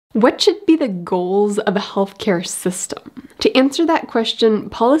What should be the goals of a healthcare system? To answer that question,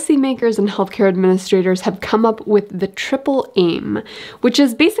 policymakers and healthcare administrators have come up with the triple aim, which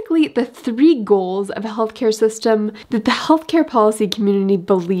is basically the 3 goals of a healthcare system that the healthcare policy community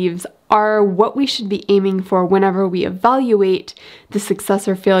believes are what we should be aiming for whenever we evaluate the success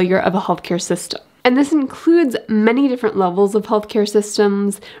or failure of a healthcare system. And this includes many different levels of healthcare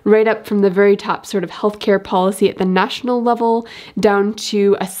systems, right up from the very top sort of healthcare policy at the national level, down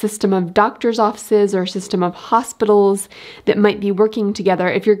to a system of doctors' offices or a system of hospitals that might be working together.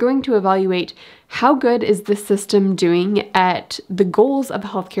 If you're going to evaluate how good is this system doing at the goals of a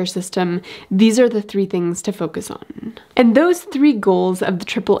healthcare system, these are the 3 things to focus on. And those 3 goals of the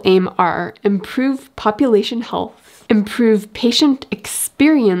triple aim are improve population health, improve patient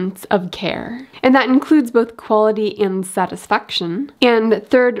experience of care, and that includes both quality and satisfaction. And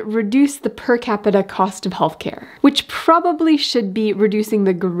third, reduce the per capita cost of healthcare, which probably should be reducing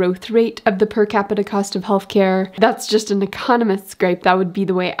the growth rate of the per capita cost of healthcare. That's just an economist's gripe. That would be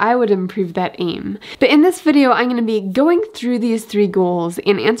the way I would improve that aim. But in this video, I'm going to be going through these 3 goals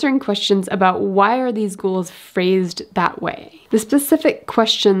and answering questions about why are these goals phrased that way. The specific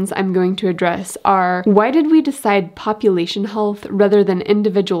questions I'm going to address are, why did we decide population health rather than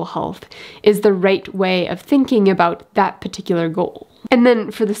individual health is the right way of thinking about that particular goal? And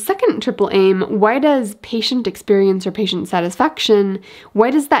then for the second triple aim, why does patient experience or patient satisfaction,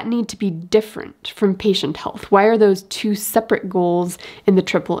 why does that need to be different from patient health? Why are those 2 separate goals in the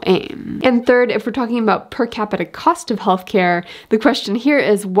triple aim? And third, if we're talking about per capita cost of healthcare, the question here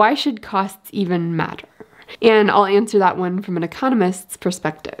is, why should costs even matter? And I'll answer that one from an economist's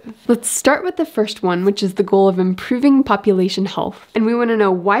perspective. Let's start with the first one, which is the goal of improving population health. And we want to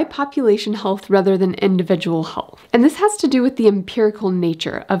know why population health rather than individual health. And this has to do with the empirical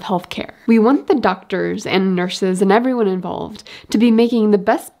nature of healthcare. We want the doctors and nurses and everyone involved to be making the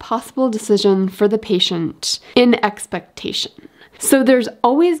best possible decision for the patient in expectation. So there's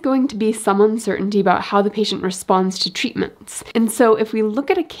always going to be some uncertainty about how the patient responds to treatments. And so if we look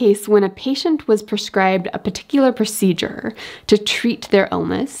at a case when a patient was prescribed a particular procedure to treat their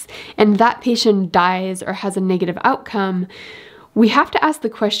illness, and that patient dies or has a negative outcome, we have to ask the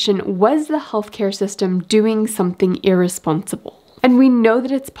question, was the healthcare system doing something irresponsible? And we know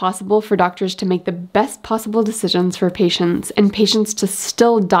that it's possible for doctors to make the best possible decisions for patients and patients to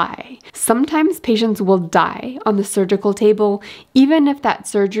still die. Sometimes patients will die on the surgical table, even if that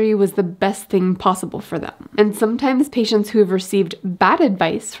surgery was the best thing possible for them. And sometimes patients who have received bad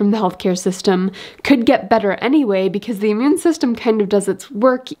advice from the healthcare system could get better anyway because the immune system kind of does its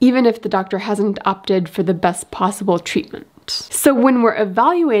work, even if the doctor hasn't opted for the best possible treatment. So when we're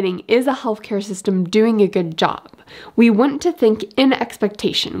evaluating, is a healthcare system doing a good job? We want to think in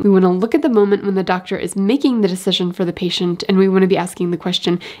expectation. We want to look at the moment when the doctor is making the decision for the patient, and we want to be asking the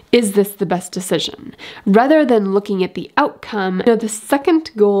question, is this the best decision? Rather than looking at the outcome, the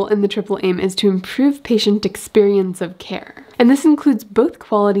second goal in the triple aim is to improve patient experience of care. And this includes both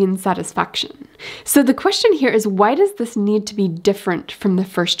quality and satisfaction. So the question here is, why does this need to be different from the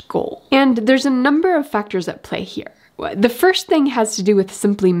first goal? And there's a number of factors at play here. The first thing has to do with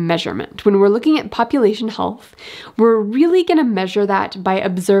simply measurement. When we're looking at population health, we're really going to measure that by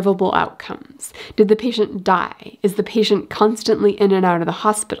observable outcomes. Did the patient die? Is the patient constantly in and out of the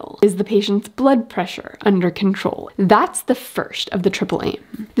hospital? Is the patient's blood pressure under control? That's the first of the triple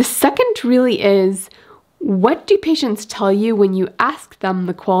aim. The second really is, what do patients tell you when you ask them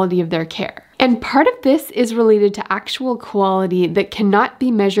the quality of their care? And part of this is related to actual quality that cannot be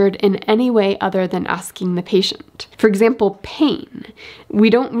measured in any way other than asking the patient. For example, pain.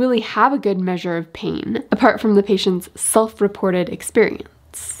 We don't really have a good measure of pain apart from the patient's self-reported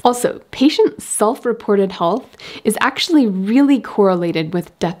experience. Also, patient self-reported health is actually really correlated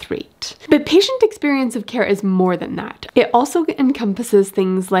with death rate. But patient experience of care is more than that. It also encompasses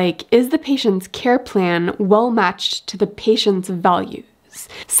things like, is the patient's care plan well matched to the patient's values?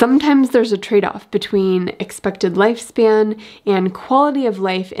 Sometimes there's a trade-off between expected lifespan and quality of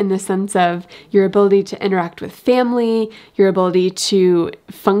life in the sense of your ability to interact with family, your ability to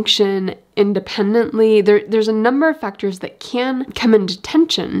function independently. There's a number of factors that can come into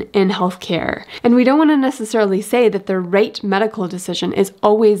tension in healthcare, and we don't want to necessarily say that the right medical decision is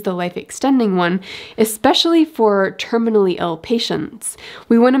always the life-extending one, especially for terminally ill patients.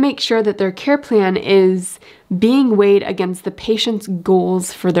 We want to make sure that their care plan is being weighed against the patient's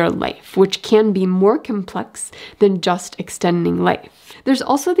goals for their life, which can be more complex than just extending life. there's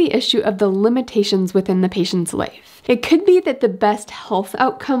also the issue of the limitations within the patient's life. It could be that the best health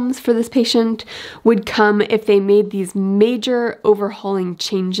outcomes for this patient would come if they made these major overhauling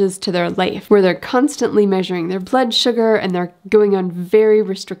changes to their life, where they're constantly measuring their blood sugar and they're going on very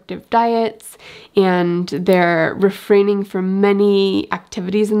restrictive diets and they're refraining from many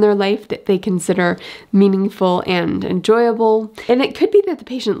activities in their life that they consider meaningful and enjoyable. And it could be that the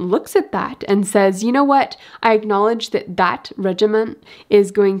patient looks at that and says, you know what, I acknowledge that that regimen is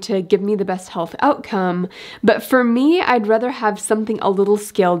going to give me the best health outcome, but for me, I'd rather have something a little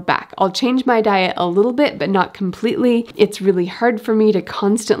scaled back. I'll change my diet a little bit, but not completely. It's really hard for me to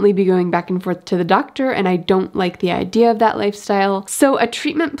constantly be going back and forth to the doctor, and I don't like the idea of that lifestyle. So a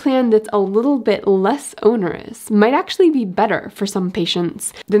treatment plan that's a little bit less onerous might actually be better for some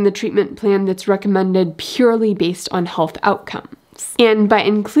patients than the treatment plan that's recommended purely based on health outcomes. And by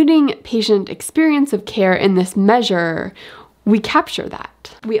including patient experience of care in this measure, we capture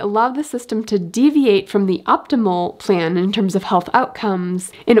that. We allow the system to deviate from the optimal plan in terms of health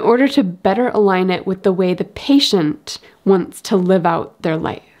outcomes in order to better align it with the way the patient wants to live out their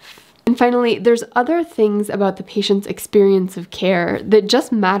life. And finally, there's other things about the patient's experience of care that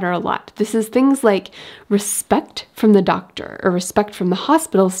just matter a lot. This is things like respect from the doctor or respect from the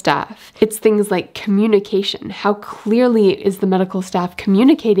hospital staff. It's things like communication. How clearly is the medical staff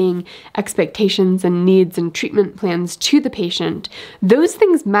communicating expectations and needs and treatment plans to the patient? Those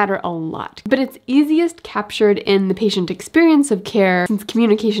things matter a lot, but it's easiest captured in the patient experience of care since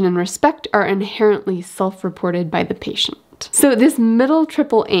communication and respect are inherently self-reported by the patient. So this middle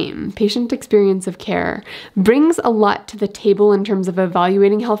triple aim, patient experience of care, brings a lot to the table in terms of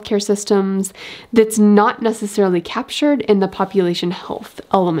evaluating healthcare systems that's not necessarily captured in the population health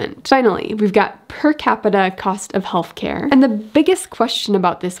element. Finally, we've got per capita cost of healthcare. And the biggest question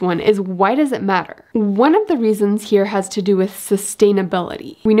about this one is, why does it matter? One of the reasons here has to do with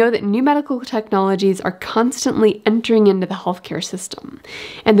sustainability. We know that new medical technologies are constantly entering into the healthcare system.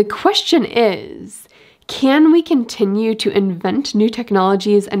 And the question is, can we continue to invent new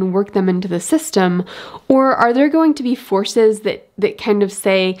technologies and work them into the system, or are there going to be forces that kind of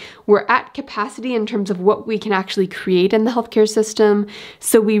say we're at capacity in terms of what we can actually create in the healthcare system,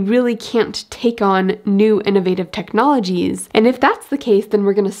 so we really can't take on new innovative technologies? And if that's the case, then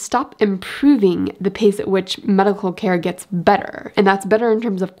we're going to stop improving the pace at which medical care gets better, and that's better in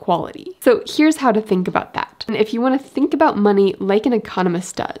terms of quality. So here's how to think about that. And if you want to think about money like an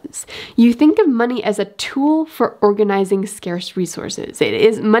economist does, you think of money as a tool for organizing scarce resources.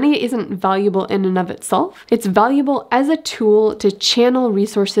 Money isn't valuable in and of itself. It's valuable as a tool to channel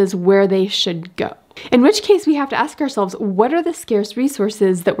resources where they should go. In which case, we have to ask ourselves, what are the scarce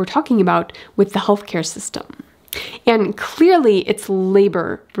resources that we're talking about with the healthcare system? And clearly, it's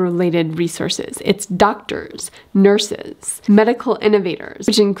labor-related resources. It's doctors, nurses, medical innovators,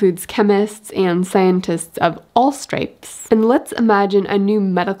 which includes chemists and scientists of all stripes. And let's imagine a new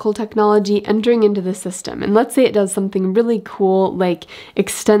medical technology entering into the system. And let's say it does something really cool, like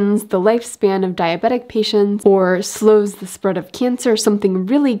extends the lifespan of diabetic patients or slows the spread of cancer, something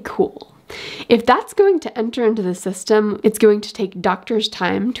really cool. If that's going to enter into the system, it's going to take doctors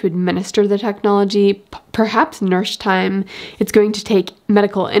time to administer the technology, perhaps nurse time. It's going to take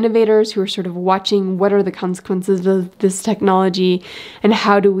medical innovators who are sort of watching what are the consequences of this technology and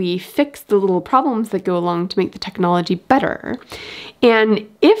how do we fix the little problems that go along to make the technology better. And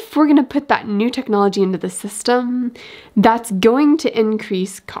if we're going to put that new technology into the system, that's going to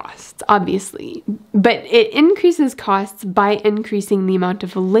increase costs, obviously. But it increases costs by increasing the amount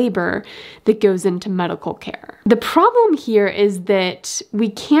of labor that goes into medical care. The problem here is that we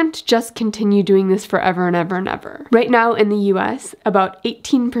can't just continue doing this forever and ever and ever. Right now in the US, about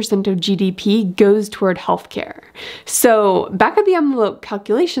 18% of GDP goes toward healthcare. So back of the envelope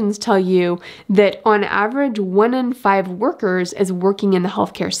calculations tell you that on average, 1 in 5 workers is working in the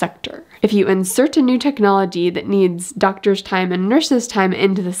healthcare sector. If you insert a new technology that needs doctors' time and nurses' time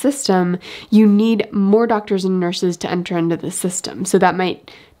into the system, you need more doctors and nurses to enter into the system. So that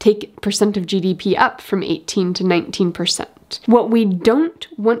might take percent of GDP up from 18 to 19%. What we don't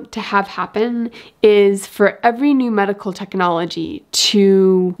want to have happen is for every new medical technology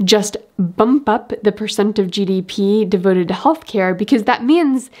to just bump up the percent of GDP devoted to healthcare, because that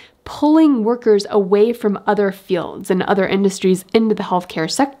means pulling workers away from other fields and other industries into the healthcare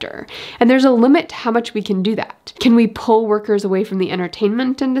sector. And there's a limit to how much we can do that. Can we pull workers away from the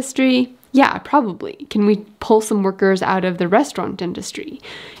entertainment industry? Yeah, probably. Can we pull some workers out of the restaurant industry?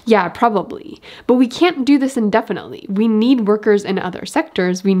 Yeah, probably. But we can't do this indefinitely. We need workers in other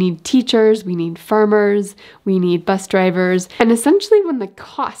sectors. We need teachers, we need farmers, we need bus drivers. And essentially when the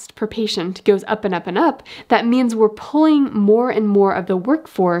cost per patient goes up and up and up, that means we're pulling more and more of the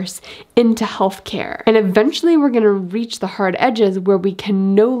workforce into healthcare. And eventually we're going to reach the hard edges where we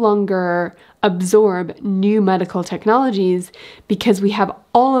can no longer absorb new medical technologies because we have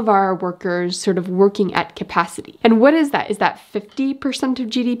all of our workers sort of working at capacity. And what is that? Is that 50% of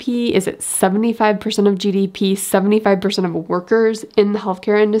GDP? Is it 75% of GDP, 75% of workers in the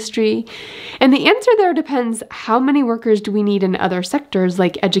healthcare industry? And the answer there depends how many workers do we need in other sectors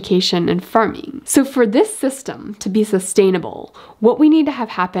like education and farming. So for this system to be sustainable, what we need to have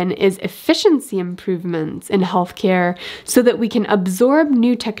happen is efficiency improvements in healthcare so that we can absorb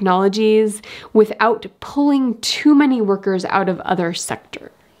new technologies without pulling too many workers out of other sectors.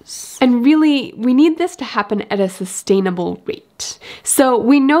 And really, we need this to happen at a sustainable rate. So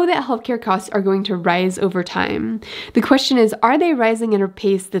we know that healthcare costs are going to rise over time. The question is, are they rising at a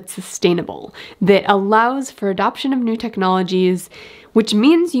pace that's sustainable, that allows for adoption of new technologies, which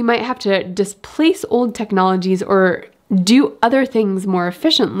means you might have to displace old technologies or do other things more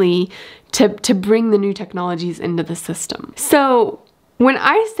efficiently to bring the new technologies into the system. So when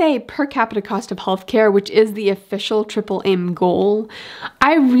I say per capita cost of healthcare, which is the official triple aim goal,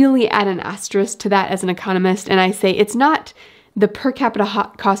 I really add an asterisk to that as an economist, and I say it's not the per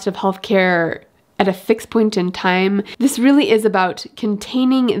capita cost of healthcare at a fixed point in time. This really is about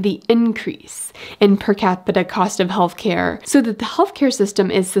containing the increase in per capita cost of healthcare so that the healthcare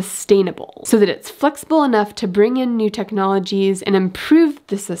system is sustainable, so that it's flexible enough to bring in new technologies and improve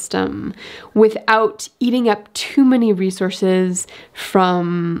the system without eating up too many resources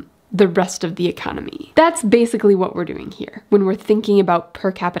from the rest of the economy. That's basically what we're doing here when we're thinking about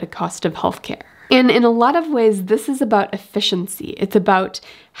per capita cost of healthcare. And in a lot of ways, this is about efficiency. It's about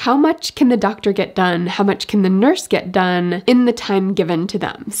how much can the doctor get done, how much can the nurse get done in the time given to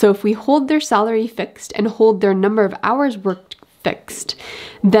them. So if we hold their salary fixed and hold their number of hours worked fixed,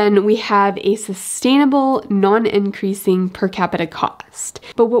 then we have a sustainable, non-increasing per capita cost.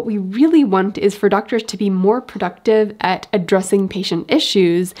 But what we really want is for doctors to be more productive at addressing patient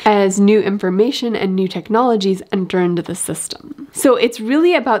issues as new information and new technologies enter into the system. So it's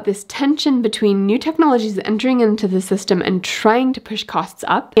really about this tension between new technologies entering into the system and trying to push costs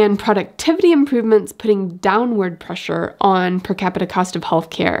up, and productivity improvements putting downward pressure on per capita cost of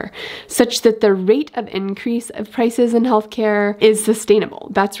healthcare, such that the rate of increase of prices in healthcare is sustainable.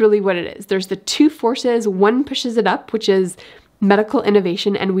 That's really what it is. There's the two forces. One pushes it up, which is medical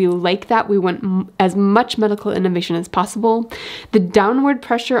innovation, and we like that. We want as much medical innovation as possible. The downward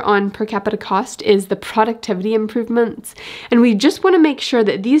pressure on per capita cost is the productivity improvements, and we just want to make sure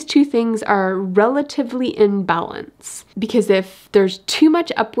that these two things are relatively in balance, because if there's too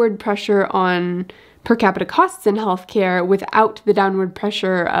much upward pressure on per capita costs in healthcare without the downward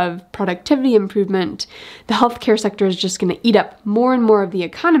pressure of productivity improvement, the healthcare sector is just going to eat up more and more of the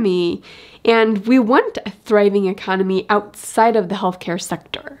economy, and we want a thriving economy outside of the healthcare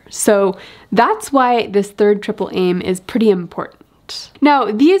sector. So that's why this third triple aim is pretty important.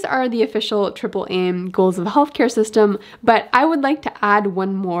 Now, these are the official triple aim goals of the healthcare system, but I would like to add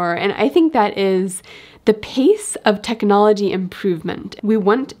one more, and I think that is the pace of technology improvement. We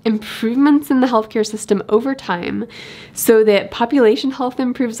want improvements in the healthcare system over time so that population health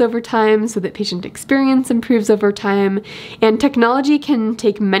improves over time, so that patient experience improves over time, and technology can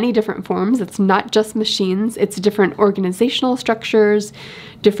take many different forms. It's not just machines, it's different organizational structures,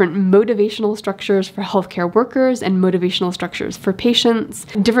 different motivational structures for healthcare workers and motivational structures for patients,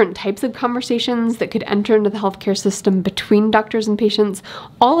 different types of conversations that could enter into the healthcare system between doctors and patients.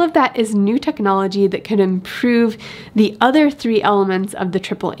 All of that is new technology that could improve the other three elements of the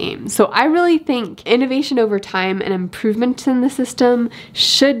triple aim. So I really think innovation over time and improvement in the system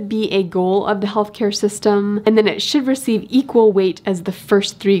should be a goal of the healthcare system, and then it should receive equal weight as the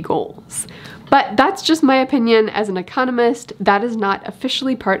first three goals. But that's just my opinion as an economist. That is not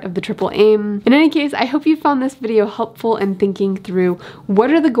officially part of the triple aim. In any case, I hope you found this video helpful in thinking through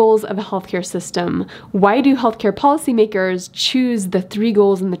what are the goals of a healthcare system, why do healthcare policymakers choose the three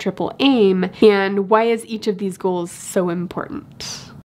goals in the triple aim, and why is each of these goals so important?